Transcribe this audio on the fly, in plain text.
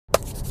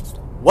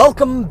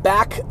Welcome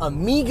back,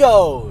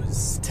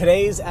 amigos.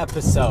 Today's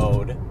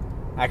episode,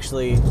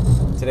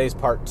 today's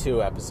part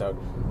 2 episode,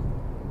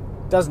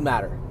 doesn't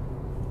matter.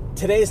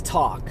 Today's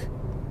talk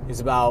is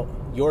about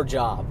your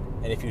job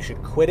and if you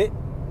should quit it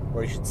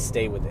or you should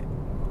stay with it.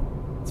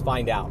 Let's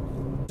find out.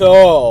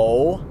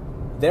 So,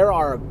 there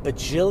are a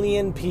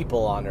bajillion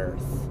people on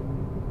Earth.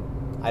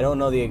 I don't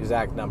know the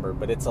exact number,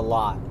 but it's a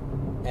lot.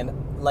 And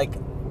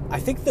I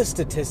think the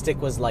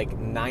statistic was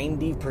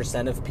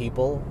 90% of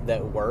people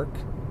that work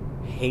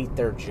hate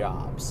their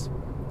jobs,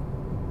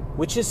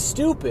 which is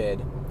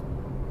stupid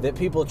that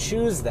people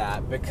choose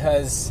that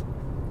because,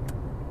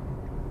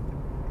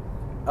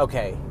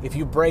 okay, if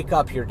you break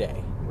up your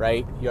day,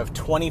 right, you have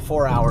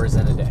 24 hours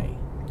in a day,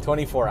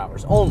 24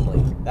 hours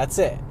only, that's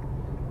it.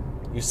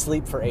 You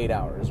sleep for 8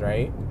 hours,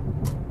 right?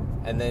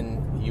 And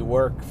then you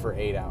work for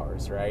 8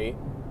 hours, right?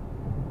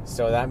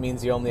 So that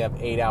means you only have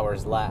 8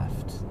 hours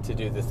left to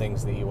do the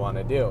things that you want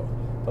to do.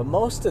 But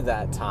most of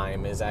that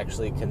time is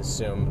actually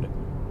consumed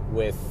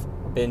with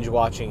binge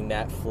watching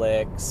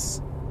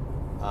Netflix,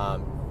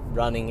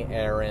 running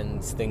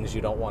errands, things you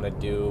don't want to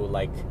do,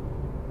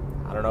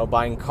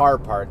 buying car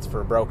parts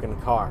for a broken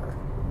car,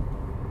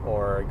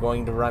 or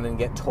going to run and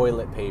get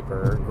toilet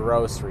paper or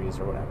groceries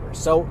or whatever.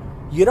 So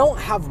you don't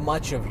have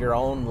much of your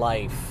own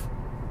life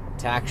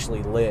to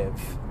actually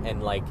live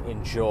and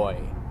enjoy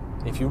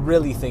if you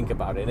really think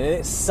about it. And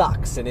it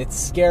sucks and it's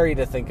scary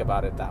to think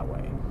about it that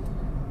way.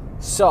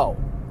 So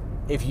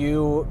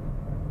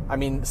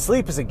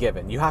sleep is a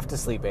given. You have to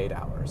sleep 8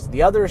 hours.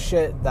 The other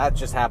shit, that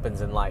just happens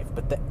in life.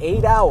 But the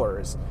 8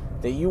 hours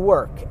that you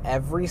work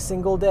every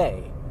single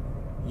day,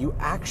 you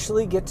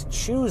actually get to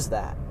choose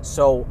that.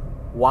 So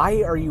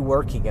why are you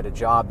working at a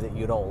job that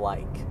you don't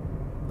like?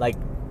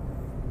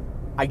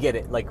 I get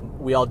it.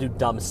 We all do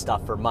dumb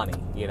stuff for money,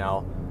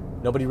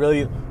 Nobody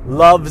really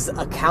loves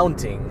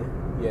accounting,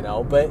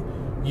 but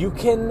you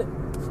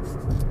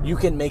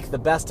can make the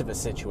best of a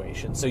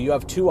situation. So you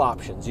have two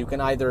options. You can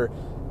either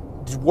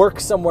work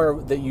somewhere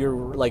that you're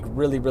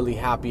really, really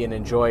happy and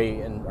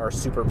enjoy and are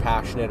super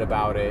passionate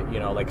about it,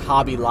 like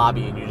Hobby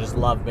Lobby, and you just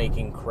love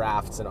making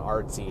crafts and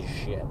artsy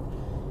shit.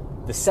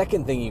 The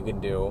second thing you can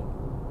do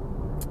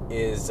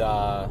is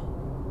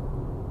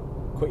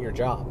quit your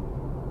job.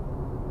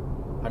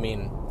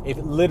 If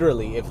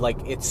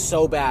it's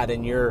so bad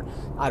and you're,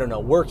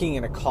 working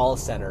in a call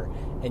center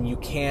and you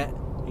can't,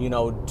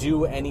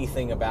 do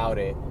anything about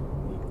it,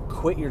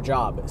 quit your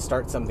job,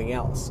 start something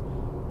else.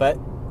 But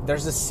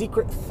there's a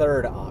secret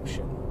third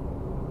option.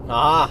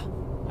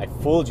 I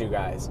fooled you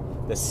guys.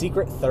 The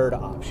secret third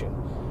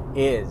option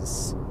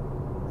is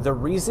the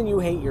reason you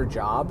hate your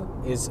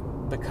job is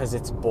because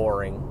it's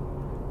boring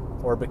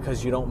or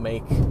because you don't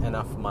make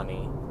enough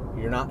money.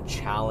 You're not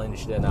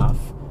challenged enough.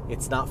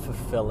 It's not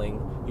fulfilling.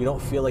 You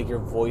don't feel like your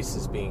voice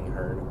is being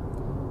heard.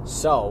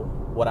 So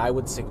what I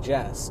would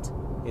suggest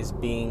is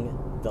being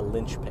the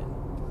linchpin.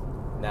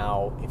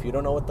 Now, if you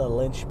don't know what the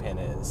linchpin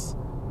is,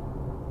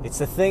 it's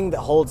the thing that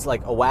holds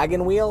like a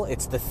wagon wheel.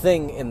 It's the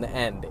thing in the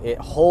end. It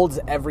holds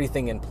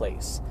everything in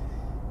place.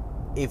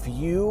 If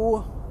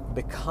you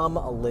become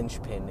a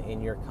linchpin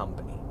in your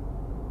company,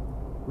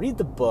 read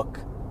the book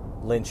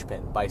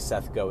Linchpin by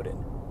Seth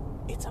Godin.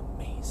 It's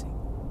amazing.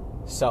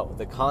 So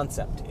the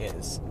concept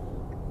is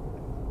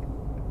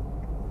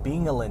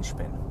being a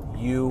linchpin.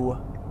 You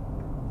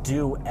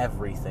do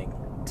everything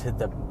to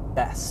the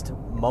best,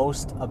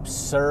 most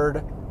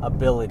absurd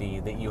ability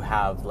that you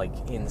have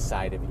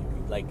inside of you.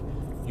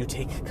 You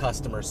take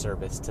customer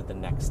service to the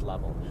next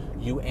level.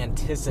 You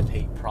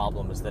anticipate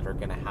problems that are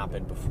going to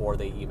happen before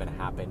they even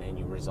happen and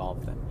you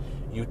resolve them.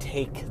 You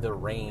take the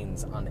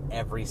reins on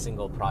every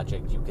single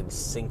project you can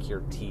sink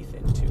your teeth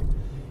into.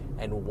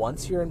 And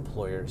once your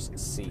employers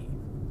see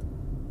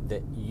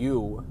that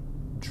you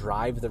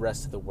drive the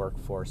rest of the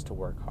workforce to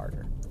work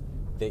harder,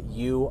 that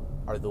you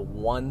are the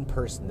one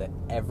person that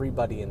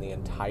everybody in the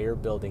entire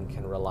building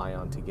can rely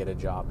on to get a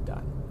job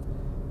done,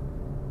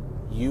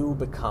 you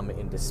become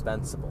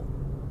indispensable.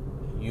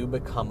 You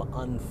become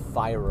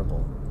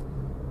unfireable.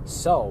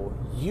 So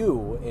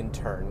you, in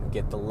turn,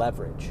 get the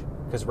leverage.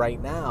 Because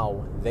right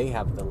now, they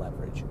have the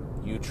leverage.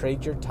 You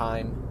trade your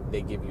time,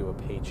 they give you a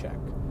paycheck.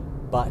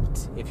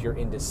 But if you're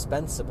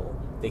indispensable,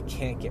 they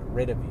can't get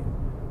rid of you.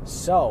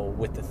 So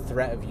with the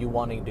threat of you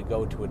wanting to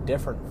go to a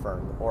different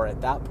firm, or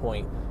at that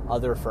point,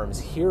 other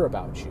firms hear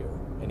about you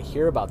and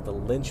hear about the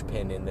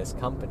linchpin in this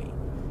company,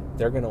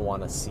 they're going to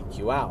want to seek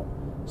you out.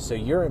 So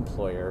your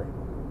employer,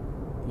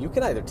 you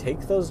can either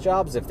take those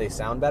jobs if they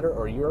sound better,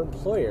 or your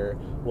employer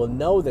will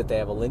know that they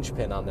have a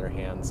linchpin on their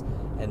hands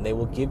and they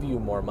will give you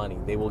more money.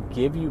 They will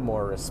give you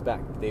more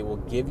respect. They will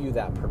give you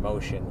that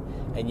promotion,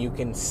 and you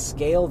can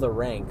scale the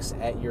ranks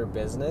at your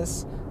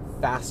business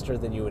faster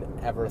than you would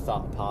ever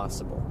thought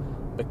possible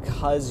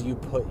because you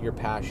put your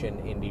passion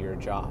into your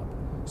job.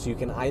 So you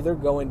can either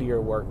go into your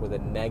work with a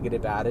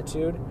negative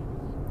attitude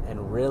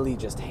and really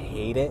just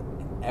hate it,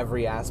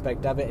 every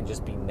aspect of it, and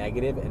just be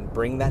negative and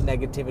bring that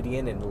negativity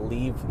in and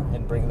leave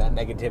and bring that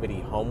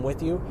negativity home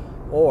with you,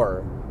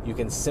 or you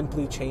can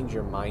simply change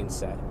your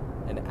mindset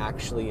and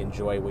actually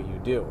enjoy what you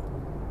do.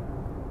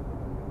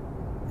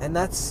 And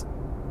that's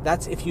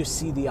if you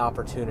see the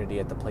opportunity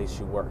at the place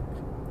you work.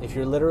 If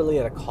you're literally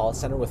at a call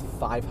center with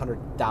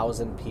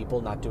 500,000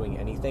 people not doing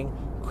anything,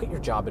 quit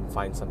your job and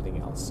find something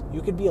else.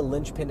 You could be a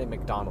linchpin at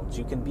McDonald's.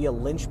 You can be a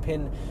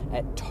linchpin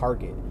at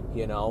Target,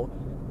 you know?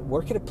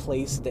 Work at a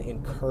place that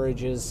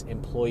encourages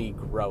employee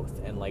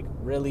growth and like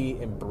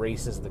really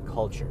embraces the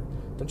culture.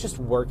 Don't just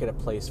work at a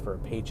place for a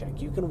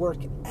paycheck. You can work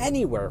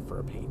anywhere for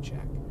a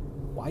paycheck.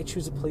 Why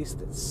choose a place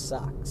that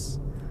sucks?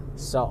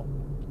 So,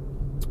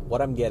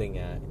 what I'm getting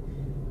at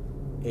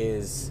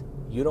is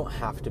you don't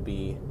have to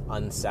be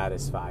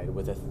unsatisfied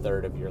with a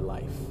third of your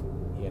life,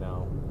 you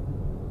know?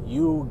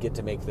 You get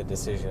to make the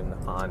decision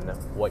on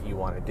what you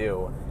want to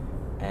do.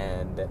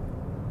 And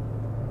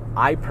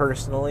I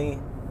personally,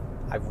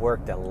 I've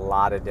worked a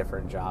lot of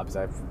different jobs.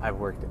 I've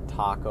worked at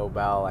Taco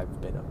Bell,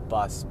 I've been a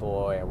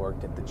busboy, I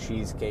worked at the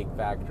Cheesecake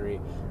Factory,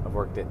 I've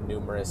worked at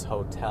numerous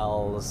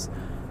hotels,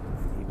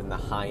 even the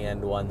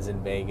high-end ones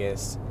in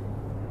Vegas.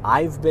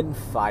 I've been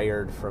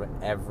fired from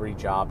every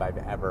job I've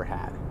ever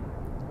had.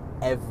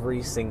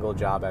 Every single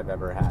job I've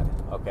ever had,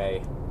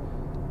 okay?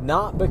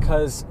 Not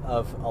because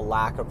of a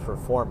lack of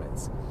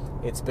performance.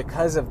 It's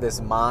because of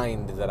this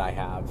mind that I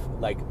have.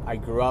 Like, I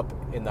grew up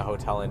in the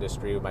hotel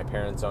industry. My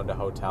parents owned a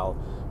hotel.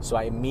 So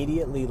I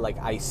immediately, like,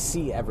 I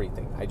see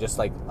everything. I just,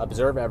 like,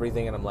 observe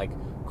everything, and I'm like,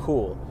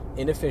 cool.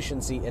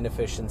 Inefficiency.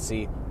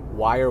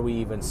 Why are we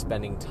even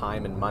spending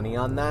time and money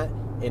on that?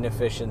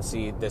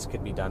 Inefficiency, this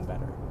could be done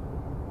better.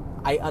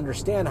 I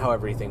understand how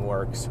everything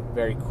works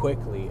very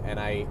quickly, and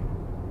I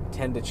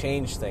tend to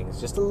change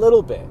things just a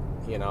little bit.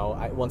 You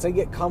know, once I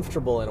get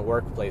comfortable in a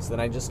workplace, then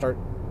I just start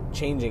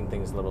changing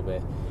things a little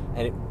bit.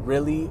 And it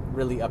really,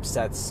 really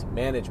upsets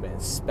management,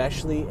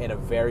 especially in a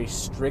very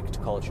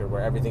strict culture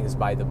where everything is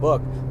by the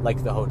book,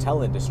 like the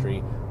hotel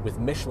industry with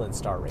Michelin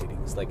star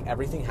ratings. Like,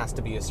 everything has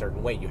to be a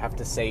certain way. You have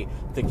to say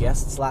the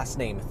guest's last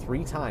name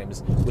 3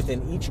 times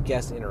within each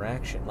guest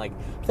interaction. Like,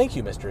 thank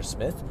you, Mr.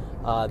 Smith.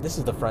 This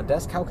is the front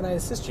desk. How can I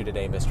assist you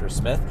today, Mr.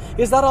 Smith?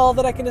 Is that all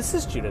that I can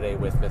assist you today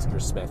with,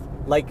 Mr. Smith?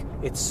 Like,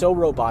 it's so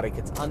robotic.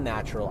 It's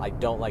unnatural. I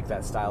don't like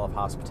that style of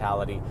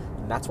hospitality.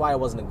 And that's why I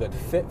wasn't a good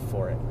fit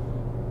for it.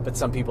 But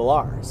some people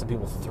are. Some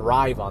people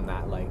thrive on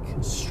that, like,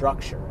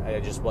 structure.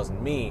 It just wasn't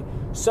me.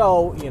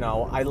 So, you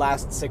know, I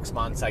last 6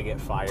 months, I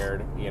get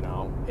fired. You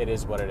know, it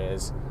is what it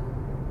is.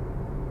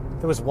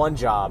 There was one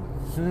job.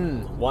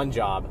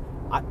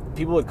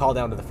 People would call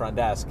down to the front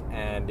desk,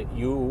 and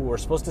you were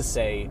supposed to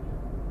say,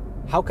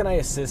 how can I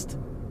assist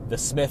the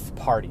Smith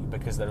party?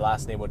 Because their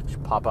last name would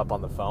pop up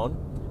on the phone.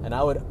 And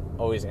I would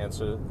always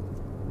answer,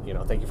 you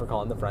know, thank you for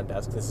calling the front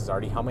desk. This is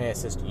Artie. How may I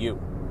assist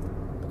you?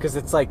 Because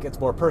it's like, it's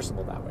more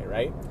personal that way,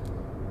 right?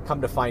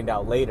 Come to find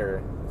out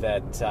later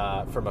that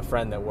from a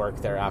friend that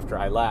worked there after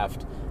I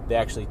left, they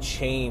actually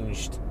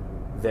changed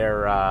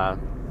their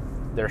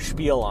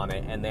spiel on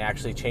it, and they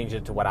actually changed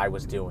it to what I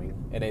was doing.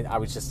 And I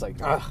was just like,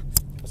 ugh,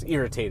 I was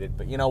irritated.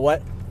 But you know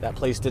what? That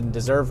place didn't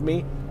deserve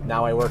me.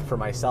 Now I work for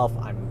myself.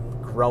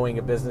 I'm growing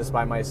a business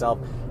by myself.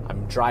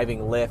 I'm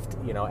driving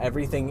Lyft. You know,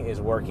 everything is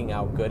working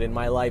out good in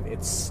my life.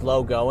 It's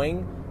slow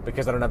going,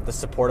 because I don't have the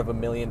support of $1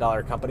 million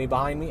company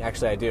behind me.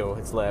 Actually, I do.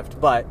 It's Lyft,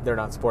 but they're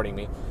not supporting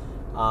me.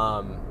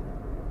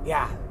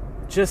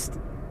 Just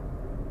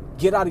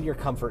get out of your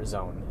comfort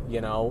zone, you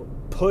know?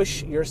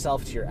 Push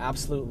yourself to your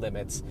absolute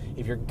limits.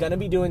 If you're going to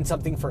be doing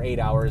something for 8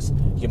 hours,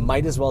 you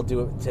might as well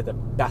do it to the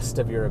best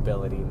of your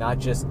ability, not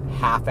just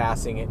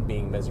half-assing it and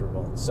being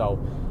miserable. So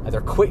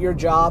either quit your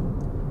job,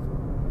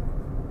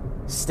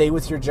 stay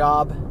with your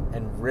job,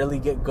 and really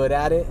get good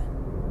at it,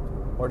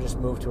 or just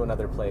move to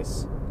another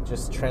place.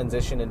 Just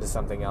transition into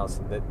something else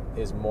that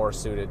is more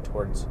suited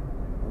towards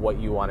what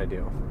you want to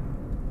do.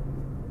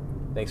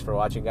 Thanks for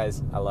watching,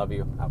 guys. I love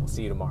you. I will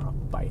see you tomorrow.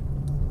 Bye.